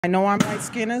I know I'm light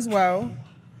skinned as well,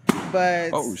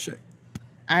 but Oh shit,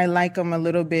 I like them a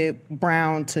little bit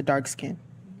brown to dark skin.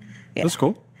 Yeah. that's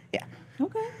cool. Yeah.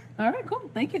 Okay. All right, cool.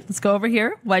 Thank you. Let's go over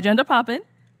here. White gender poppin'.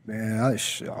 Man, I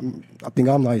think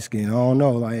I'm light skinned. I don't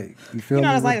know. Like, you feel You're me?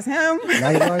 not as light as him.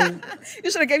 Like, You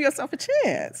should have gave yourself a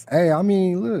chance. hey, I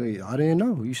mean, look, I didn't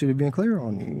know. You should have been clear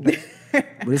on me. But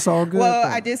it's all good. Well, though.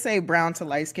 I did say brown to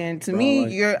light skin. To Brown, me,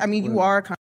 like, you are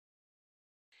kind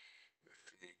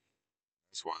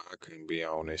That's why I couldn't be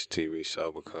on this TV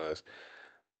show because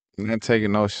I'm not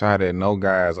taking no shot at no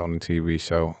guys on the TV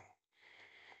show.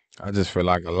 I just feel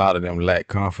like a lot of them lack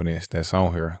confidence that's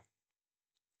on here,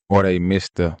 or they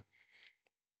missed the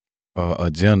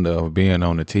agenda of being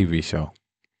on the TV show.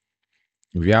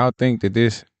 If y'all think that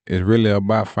this is really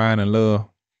about finding love,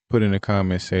 put in the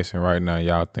comment section right now.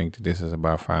 Y'all think that this is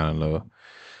about finding love.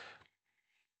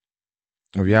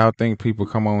 If y'all think people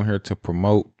come on here to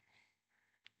promote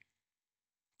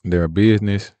their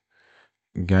business,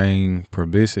 gain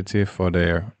publicity for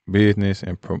their business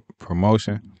and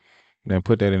promotion, then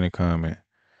put that in the comment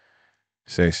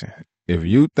section. If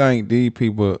you think these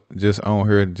people just on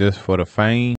here just for the fame,